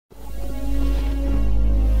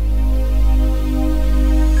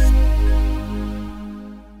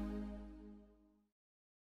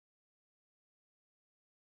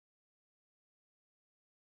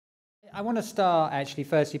I want to start actually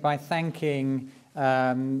firstly by thanking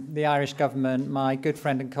the Irish government, my good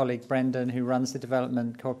friend and colleague Brendan, who runs the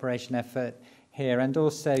development cooperation effort here, and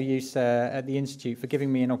also you, sir, at the Institute for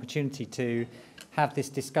giving me an opportunity to have this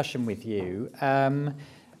discussion with you.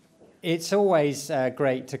 It's always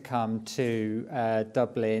great to come to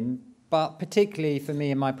Dublin, but particularly for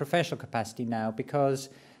me in my professional capacity now, because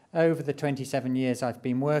over the 27 years I've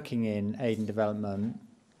been working in aid and development,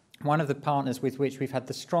 one of the partners with which we've had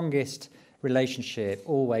the strongest relationship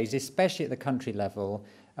always, especially at the country level,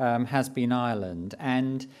 has been Ireland.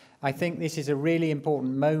 And I think this is a really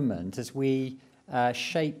important moment as we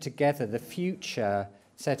shape together the future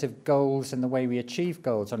set of goals and the way we achieve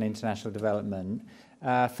goals on international development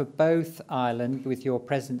for both Ireland, with your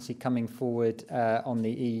presidency coming forward on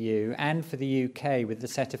the EU, and for the UK with the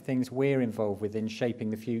set of things we're involved with in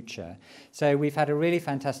shaping the future. So we've had a really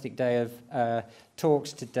fantastic day of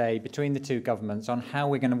talks today between the two governments on how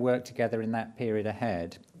we're going to work together in that period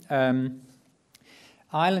ahead. Ireland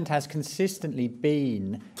has consistently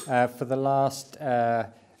been, for the last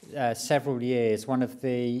several years, one of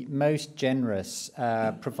the most generous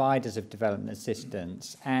providers of development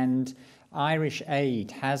assistance, and Irish aid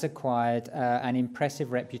has acquired an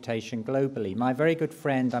impressive reputation globally. My very good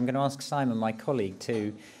friend, I'm going to ask Simon, my colleague,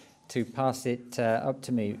 to pass it up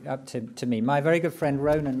to me. My very good friend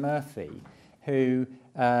Ronan Murphy, who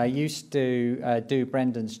used to do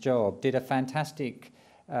Brendan's job, did a fantastic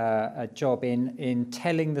job in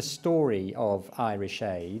telling the story of Irish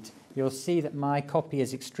aid. You'll see that my copy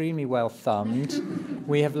is extremely well thumbed.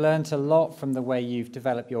 We have learnt a lot from the way you've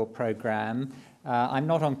developed your programme. I'm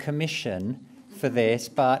not on commission for this,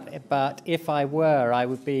 but if I were, I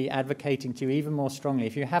would be advocating to you even more strongly.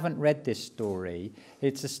 If you haven't read this story,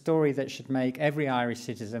 it's a story that should make every Irish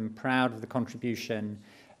citizen proud of the contribution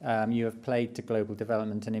you have played to global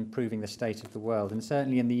development and improving the state of the world. And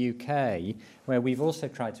certainly in the UK, where we've also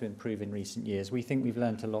tried to improve in recent years, we think we've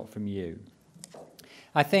learnt a lot from you.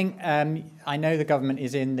 I think, I know the government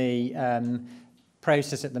is in the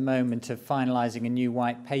process at the moment of finalising a new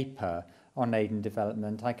white paper on aid and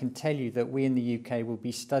development. I can tell you that we in the UK will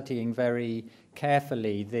be studying very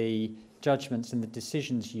carefully the judgments and the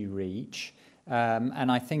decisions you reach, and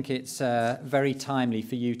I think it's very timely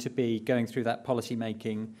for you to be going through that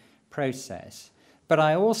policy-making process. But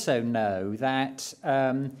I also know that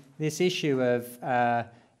this issue of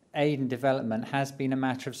aid and development has been a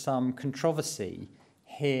matter of some controversy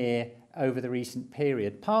here over the recent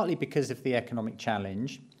period, partly because of the economic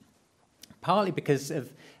challenge, partly because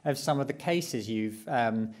of some of the cases you've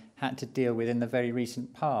had to deal with in the very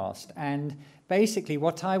recent past. And basically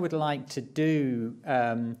what I would like to do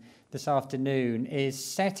this afternoon is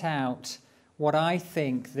set out what I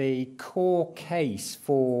think the core case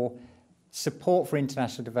for support for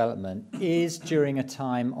international development is during a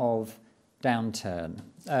time of downturn.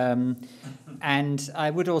 And I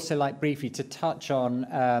would also like briefly to touch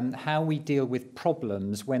on how we deal with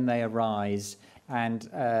problems when they arise and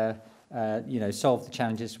solve the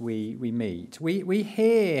challenges we meet. We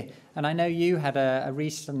hear, and I know you had a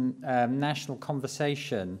recent national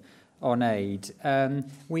conversation on aid,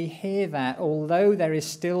 we hear that although there is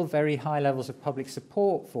still very high levels of public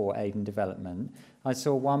support for aid and development, I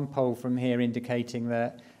saw one poll from here indicating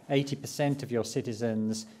that 80% of your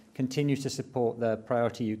citizens continue to support the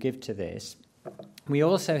priority you give to this. We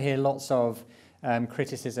also hear lots of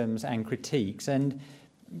criticisms and critiques, and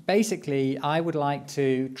basically, I would like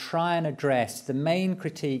to try and address the main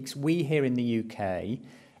critiques we hear in the UK,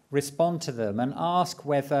 respond to them, and ask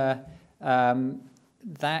whether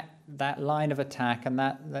that line of attack and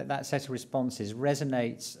that set of responses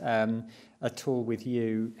resonates at all with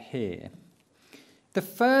you here. The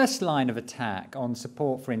first line of attack on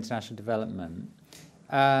support for international development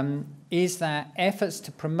is that efforts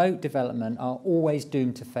to promote development are always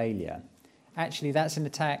doomed to failure. Actually, that's an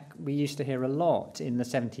attack we used to hear a lot in the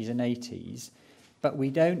 70s and 80s, but we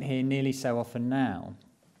don't hear nearly so often now.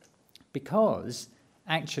 Because,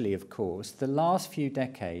 actually, of course, the last few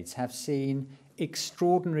decades have seen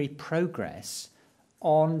extraordinary progress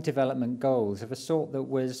on development goals of a sort that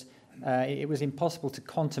was impossible to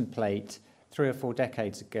contemplate 3 or 4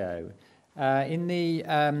 decades ago. In the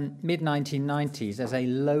mid-1990s, as a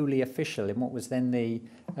lowly official in what was then the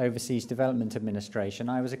Overseas Development Administration,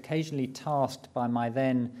 I was occasionally tasked by my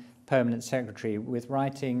then permanent secretary with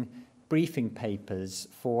writing briefing papers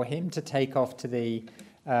for him to take off to the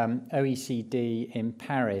OECD in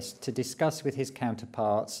Paris to discuss with his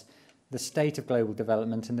counterparts the state of global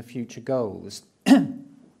development and the future goals.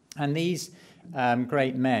 And these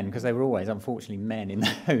great men, because they were always, unfortunately, men in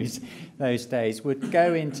those days, would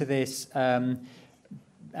go into this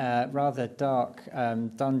rather dark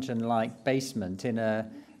dungeon-like basement in an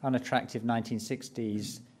unattractive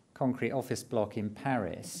 1960s concrete office block in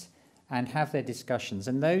Paris and have their discussions.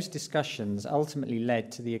 And those discussions ultimately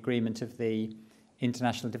led to the agreement of the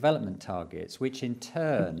International Development Targets, which in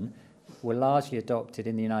turn were largely adopted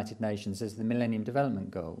in the United Nations as the Millennium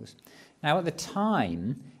Development Goals. Now, at the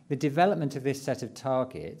time, the development of this set of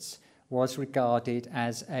targets was regarded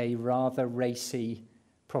as a rather racy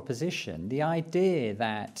proposition. The idea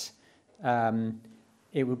that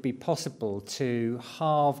it would be possible to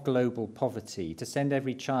halve global poverty, to send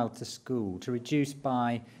every child to school, to reduce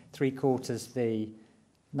by 3/4 the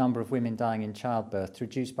number of women dying in childbirth, to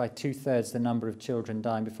reduce by 2/3 the number of children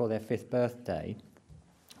dying before their 5th birthday,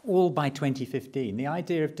 all by 2015. The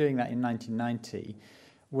idea of doing that in 1990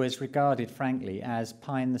 was regarded, frankly, as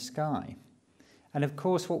pie in the sky. And of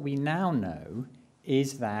course, what we now know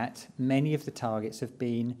is that many of the targets have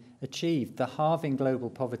been achieved. The halving global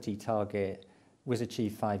poverty target was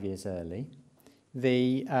achieved 5 years early.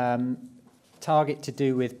 The target to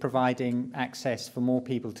do with providing access for more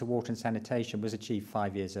people to water and sanitation was achieved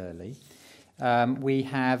 5 years early. We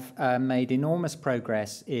have made enormous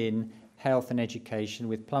progress in health and education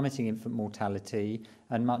with plummeting infant mortality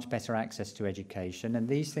and much better access to education. And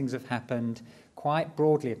these things have happened quite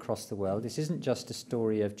broadly across the world. This isn't just a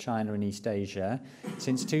story of China and East Asia.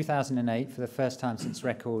 Since 2008, for the first time since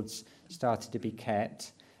records started to be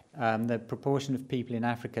kept, the proportion of people in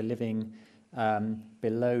Africa living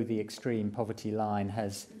below the extreme poverty line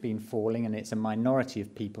has been falling, and it's a minority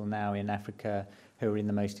of people now in Africa who are in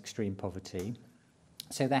the most extreme poverty.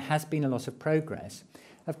 So there has been a lot of progress.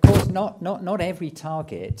 Of course, not every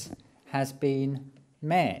target has been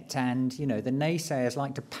met, and the naysayers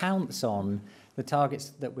like to pounce on the targets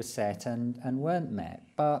that were set and weren't met.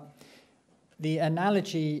 But the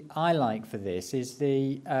analogy I like for this is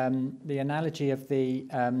the analogy of the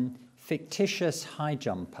fictitious high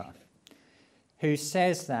jumper who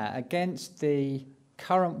says that against the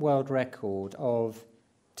current world record of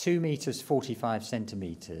 2 meters 45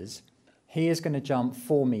 centimeters, he is going to jump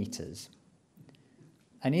 4 meters.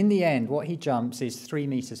 And in the end, what he jumps is 3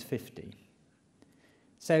 meters 50.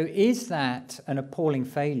 So is that an appalling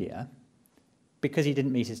failure because he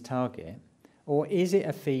didn't meet his target, or is it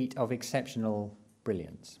a feat of exceptional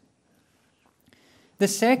brilliance? The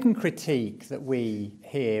second critique that we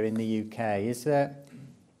hear in the UK is that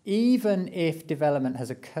even if development has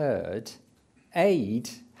occurred, aid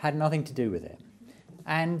had nothing to do with it.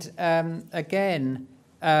 And again,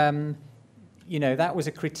 that was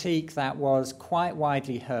a critique that was quite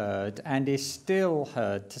widely heard and is still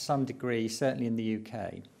heard to some degree, certainly in the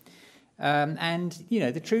UK.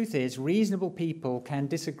 The truth is, reasonable people can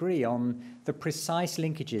disagree on the precise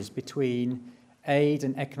linkages between aid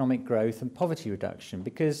and economic growth and poverty reduction,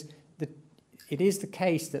 because it is the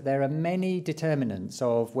case that there are many determinants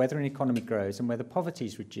of whether an economy grows and whether poverty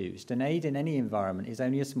is reduced, and aid in any environment is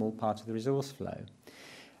only a small part of the resource flow.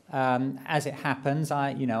 As it happens,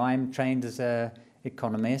 I'm trained as an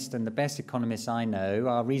economist, and the best economists I know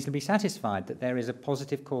are reasonably satisfied that there is a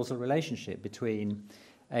positive causal relationship between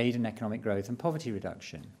aid and economic growth and poverty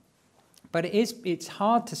reduction. But it's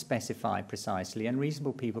hard to specify precisely, and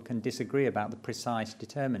reasonable people can disagree about the precise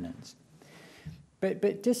determinants.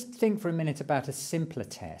 But just think for a minute about a simpler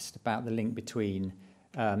test about the link between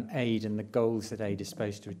aid and the goals that aid is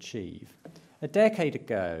supposed to achieve. A decade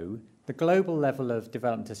ago, the global level of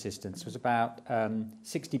development assistance was about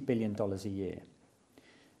 $60 billion a year.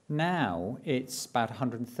 Now it's about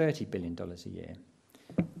 $130 billion a year.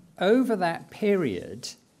 Over that period,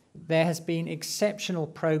 there has been exceptional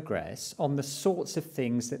progress on the sorts of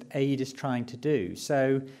things that aid is trying to do.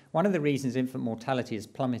 So one of the reasons infant mortality has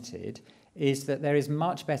plummeted is that there is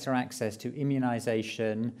much better access to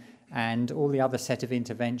immunization and all the other set of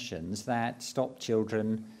interventions that stop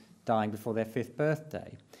children dying before their 5th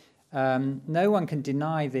birthday. No one can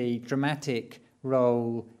deny the dramatic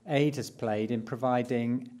role aid has played in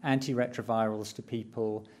providing antiretrovirals to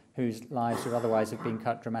people whose lives would otherwise have been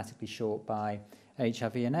cut dramatically short by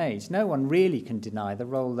HIV and AIDS. No one really can deny the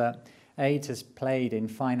role that aid has played in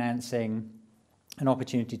financing an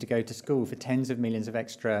opportunity to go to school for tens of millions of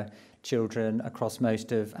extra children across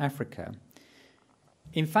most of Africa.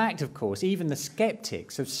 In fact, of course, even the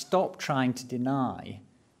skeptics have stopped trying to deny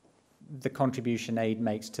the contribution aid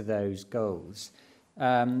makes to those goals.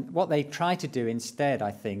 What they try to do instead,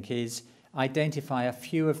 I think, is identify a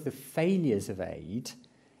few of the failures of aid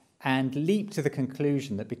and leap to the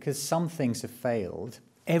conclusion that because some things have failed,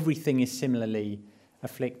 everything is similarly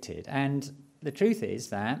afflicted. And the truth is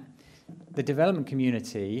that the development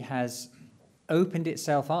community has opened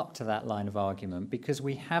itself up to that line of argument because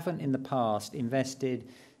we haven't in the past invested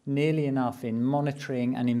nearly enough in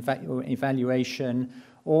monitoring and evaluation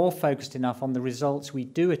or focused enough on the results we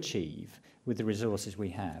do achieve with the resources we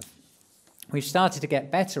have. We've started to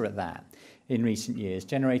get better at that in recent years,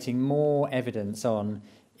 generating more evidence on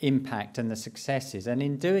impact and the successes. And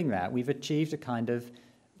in doing that, we've achieved a kind of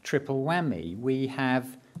triple whammy. We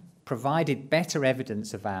have provided better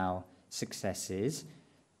evidence of our successes.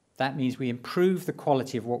 That means we improve the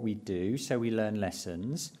quality of what we do, so we learn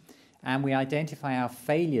lessons. And we identify our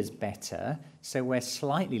failures better, so we're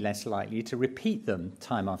slightly less likely to repeat them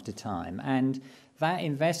time after time. And that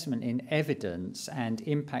investment in evidence and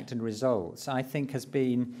impact and results, I think, has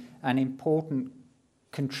been an important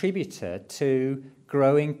contributor to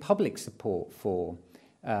growing public support for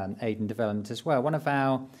aid and development as well. One of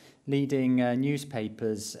our leading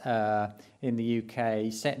newspapers in the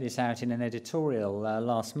UK set this out in an editorial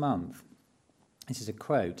last month. This is a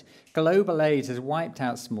quote. "Global aid has wiped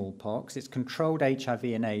out smallpox. It's controlled HIV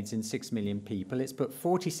and AIDS in 6 million people. It's put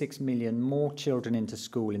 46 million more children into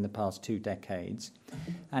school in the past 2 decades.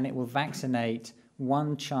 And it will vaccinate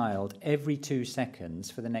 1 child every 2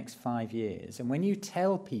 seconds for the next 5 years." And when you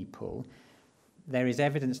tell people there is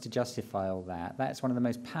evidence to justify all that, that's one of the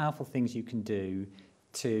most powerful things you can do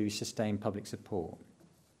to sustain public support.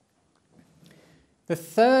 The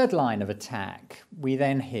third line of attack we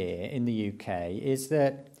then hear in the UK is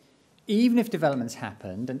that even if development's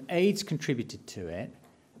happened and aid's contributed to it,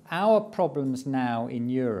 our problems now in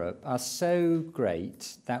Europe are so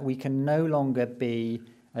great that we can no longer be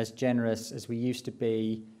as generous as we used to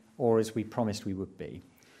be or as we promised we would be.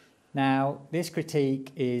 Now, this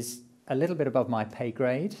critique is a little bit above my pay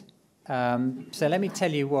grade, so let me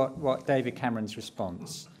tell you what David Cameron's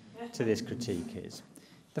response to this critique is.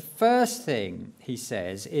 The first thing he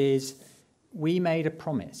says is, we made a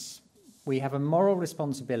promise. We have a moral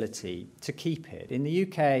responsibility to keep it. In the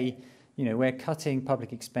UK, we're cutting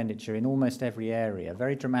public expenditure in almost every area,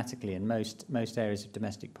 very dramatically in most areas of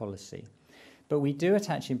domestic policy. But we do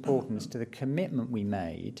attach importance to the commitment we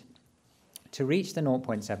made to reach the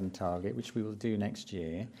 0.7 target, which we will do next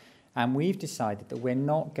year, and we've decided that we're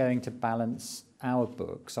not going to balance our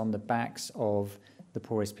books on the backs of the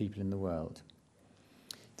poorest people in the world.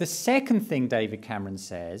 The second thing David Cameron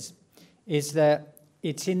says is that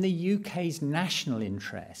it's in the UK's national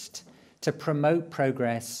interest to promote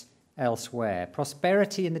progress elsewhere.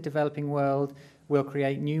 Prosperity in the developing world will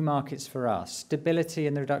create new markets for us. Stability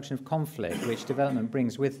and the reduction of conflict, which development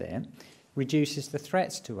brings with it, reduces the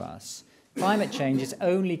threats to us. Climate change is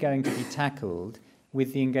only going to be tackled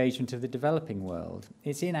with the engagement of the developing world.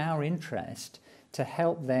 It's in our interest to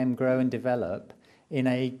help them grow and develop in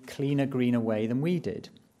a cleaner, greener way than we did.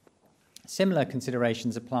 Similar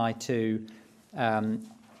considerations apply to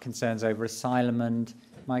concerns over asylum and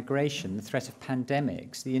migration, the threat of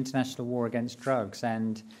pandemics, the international war against drugs,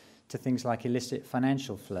 and to things like illicit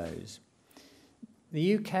financial flows.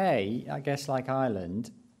 The UK, I guess like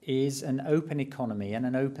Ireland, is an open economy and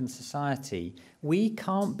an open society. We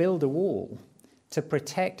can't build a wall to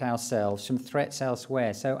protect ourselves from threats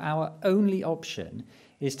elsewhere, so our only option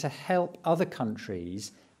is to help other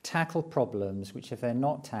countries tackle problems which, if they're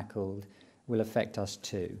not tackled, will affect us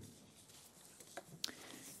too.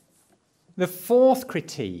 The fourth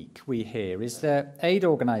critique we hear is that aid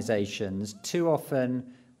organisations too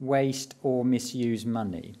often waste or misuse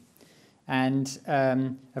money. And,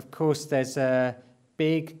 of course, there's a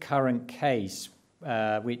big current case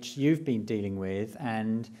which you've been dealing with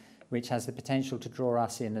and which has the potential to draw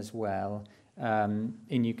us in as well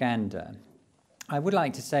in Uganda. I would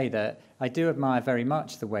like to say that I do admire very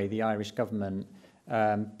much the way the Irish government,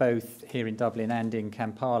 both here in Dublin and in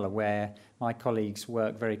Kampala, where my colleagues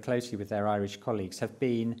work very closely with their Irish colleagues, have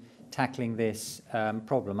been tackling this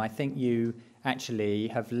problem. I think you actually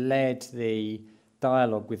have led the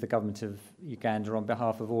dialogue with the government of Uganda on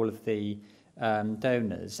behalf of all of the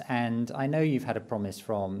donors, and I know you've had a promise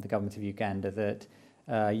from the government of Uganda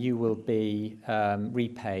that you will be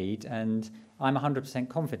repaid, and I'm 100%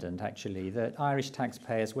 confident, actually, that Irish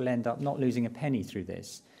taxpayers will end up not losing a penny through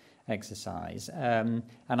this exercise. And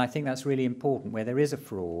I think that's really important. Where there is a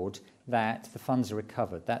fraud, that the funds are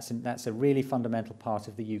recovered. That's a really fundamental part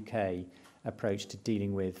of the UK approach to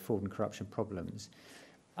dealing with fraud and corruption problems.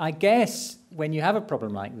 I guess when you have a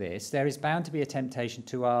problem like this, there is bound to be a temptation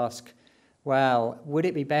to ask, well, would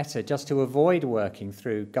it be better just to avoid working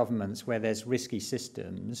through governments where there's risky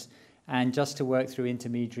systems and just to work through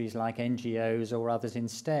intermediaries like NGOs or others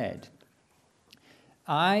instead?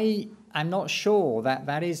 I'm not sure that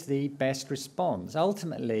that is the best response.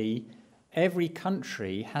 Ultimately, every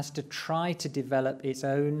country has to try to develop its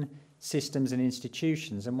own systems and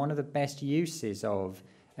institutions, and one of the best uses of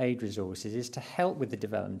aid resources is to help with the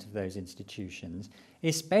development of those institutions,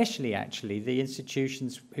 especially actually the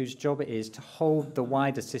institutions whose job it is to hold the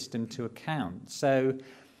wider system to account. So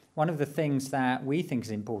one of the things that we think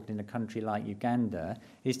is important in a country like Uganda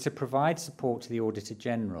is to provide support to the Auditor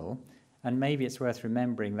General, and maybe it's worth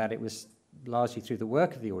remembering that it was largely through the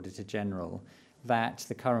work of the Auditor General that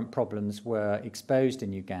the current problems were exposed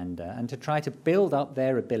in Uganda, and to try to build up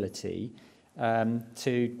their ability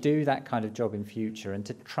to do that kind of job in future, and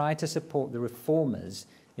to try to support the reformers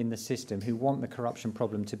in the system who want the corruption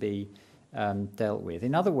problem to be dealt with.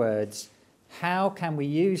 In other words, how can we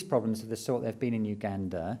use problems of the sort that have been in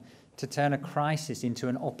Uganda to turn a crisis into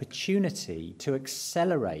an opportunity to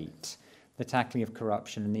accelerate the tackling of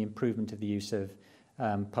corruption and the improvement of the use of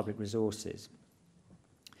public resources?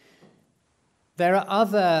 There are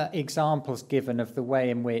other examples given of the way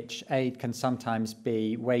in which aid can sometimes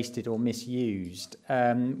be wasted or misused.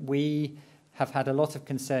 We have had a lot of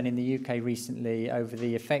concern in the UK recently over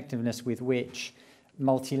the effectiveness with which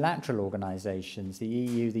multilateral organisations, the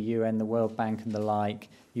EU, the UN, the World Bank and the like,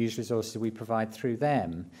 use resources we provide through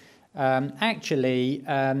them. Actually,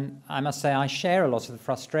 I must say I share a lot of the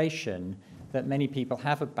frustration that many people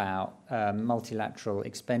have about multilateral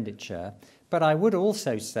expenditure, but I would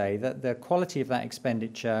also say that the quality of that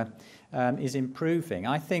expenditure is improving.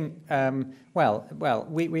 I think,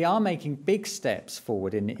 we are making big steps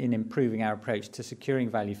forward in improving our approach to securing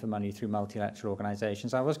value for money through multilateral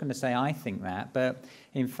organisations. I was going to say I think that, but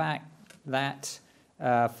in fact that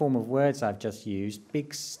form of words I've just used,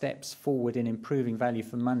 big steps forward in improving value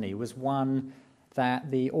for money, was one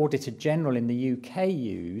that the Auditor General in the UK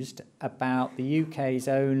used about the UK's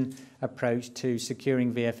own approach to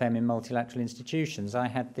securing VFM in multilateral institutions. I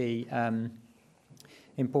had the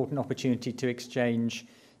important opportunity to exchange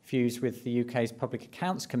views with the UK's Public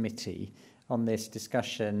Accounts Committee on this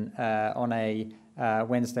discussion on a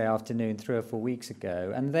Wednesday afternoon 3 or 4 weeks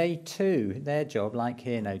ago. And they too, their job, like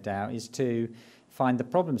here no doubt, is to find the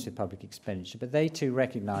problems with public expenditure, but they too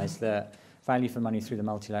recognise that value for money through the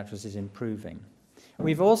multilaterals is improving.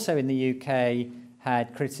 We've also in the UK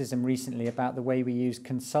had criticism recently about the way we use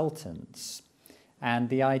consultants and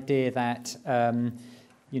the idea that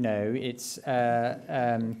it's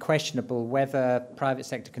questionable whether private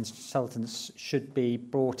sector consultants should be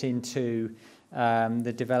brought into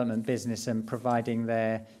the development business and providing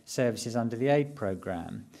their services under the aid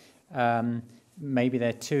programme. Maybe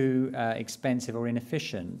they're too expensive or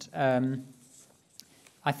inefficient.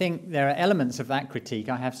 I think there are elements of that critique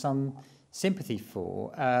I have some sympathy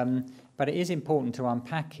for, but it is important to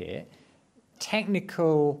unpack it.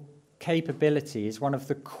 Technical capability is one of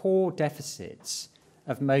the core deficits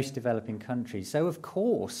of most developing countries. So, of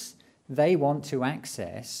course, they want to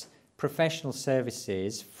access professional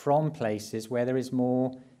services from places where there is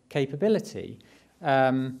more capability.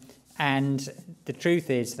 And the truth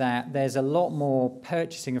is that there's a lot more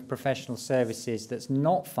purchasing of professional services that's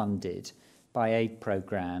not funded by aid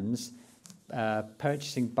programs,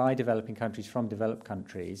 purchasing by developing countries from developed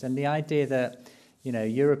countries. And the idea that,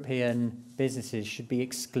 European businesses should be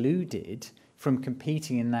excluded from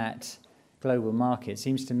competing in that global market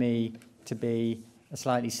seems to me to be a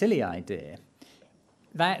slightly silly idea.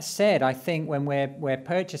 That said, I think when we're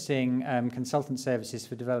purchasing consultant services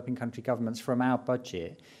for developing country governments from our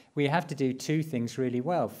budget, we have to do two things really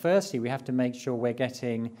well. Firstly, we have to make sure we're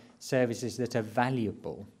getting services that are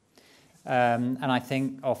valuable. And I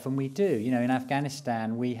think often we do. In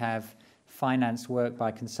Afghanistan, we have financed work by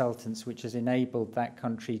consultants which has enabled that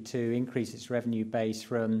country to increase its revenue base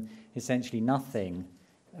from essentially nothing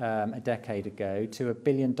a decade ago to $1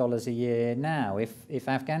 billion a year now. If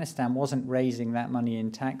Afghanistan wasn't raising that money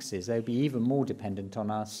in taxes, they'd be even more dependent on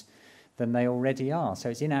us than they already are. So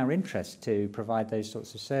it's in our interest to provide those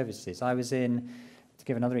sorts of services. I was in, to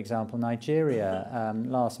give another example, Nigeria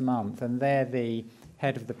last month, and there the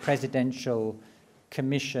head of the Presidential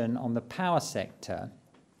Commission on the Power Sector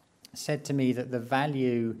said to me that the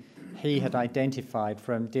value he had identified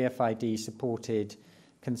from DFID-supported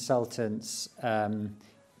consultants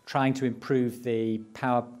trying to improve the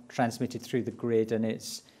power transmitted through the grid and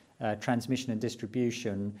its transmission and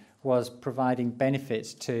distribution was providing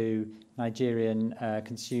benefits to Nigerian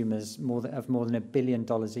consumers of more than $1 billion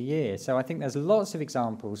a year. So I think there's lots of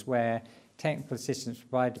examples where technical assistance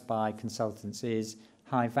provided by consultants is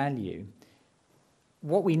high value.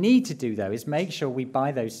 What we need to do, though, is make sure we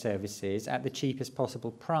buy those services at the cheapest possible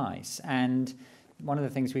price. And one of the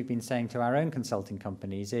things we've been saying to our own consulting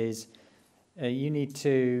companies is you need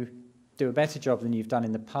to do a better job than you've done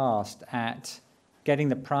in the past at getting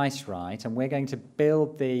the price right, and we're going to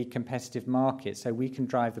build the competitive market so we can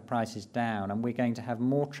drive the prices down, and we're going to have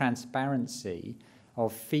more transparency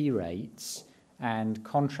of fee rates and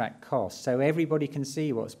contract costs so everybody can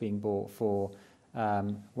see what's being bought for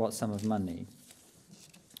what sum of money.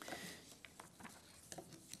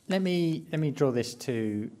 Let me draw this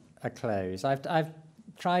to a close. I've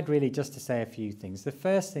tried really just to say a few things. The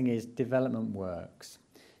first thing is development works.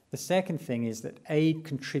 The second thing is that aid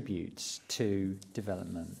contributes to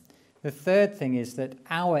development. The third thing is that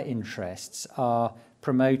our interests are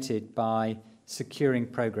promoted by securing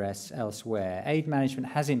progress elsewhere. Aid management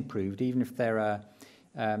has improved, even if there are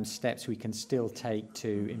steps we can still take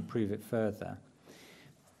to improve it further.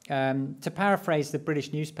 To paraphrase the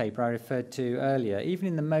British newspaper I referred to earlier, even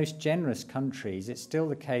in the most generous countries, it's still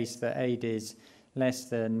the case that aid is less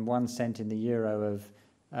than 1 cent in the euro of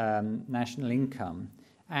national income.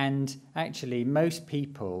 And actually, most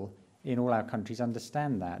people in all our countries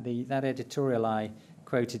understand that. That editorial I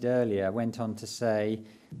quoted earlier went on to say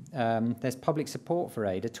there's public support for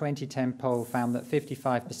aid. A 2010 poll found that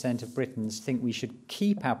 55% of Britons think we should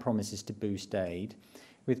keep our promises to boost aid,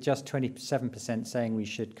 with just 27% saying we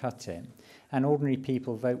should cut it. And ordinary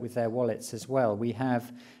people vote with their wallets as well. We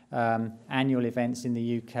have annual events in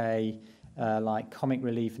the UK like Comic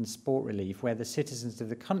Relief and Sport Relief, where the citizens of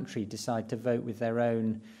the country decide to vote with their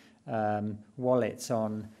own wallets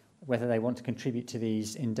on whether they want to contribute to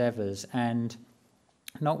these endeavours. And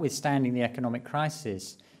notwithstanding the economic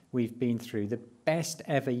crisis we've been through, the best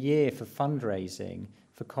ever year for fundraising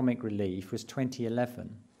for Comic Relief was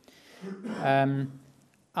 2011.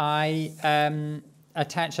 I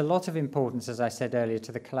attach a lot of importance, as I said earlier,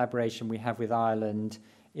 to the collaboration we have with Ireland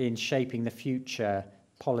in shaping the future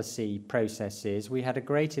policy processes. We had a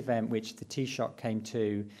great event which the Taoiseach came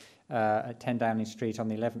to at 10 Downing Street on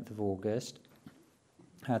the 11th of August,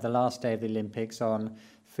 the last day of the Olympics, on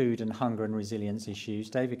food and hunger and resilience issues.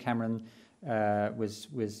 David Cameron was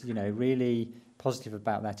really positive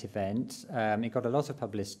about that event. It got a lot of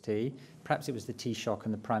publicity. Perhaps it was the Taoiseach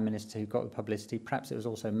and the Prime Minister who got the publicity. Perhaps it was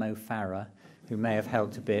also Mo Farah, who may have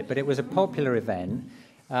helped a bit. But it was a popular event.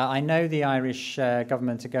 I know the Irish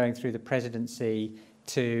government are going through the presidency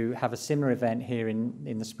to have a similar event here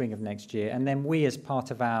in the spring of next year. And then we, as part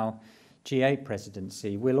of our G8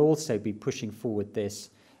 presidency, will also be pushing forward this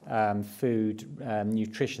food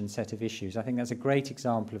nutrition set of issues. I think that's a great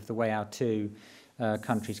example of the way our two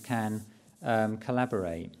countries can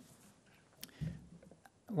collaborate.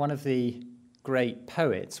 One of the great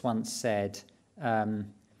poets once said,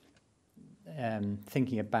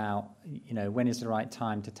 thinking about, when is the right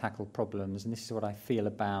time to tackle problems, and this is what I feel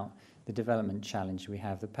about the development challenge we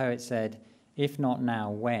have. The poet said, "If not now,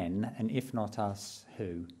 when? And if not us,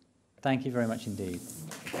 who?" Thank you very much indeed.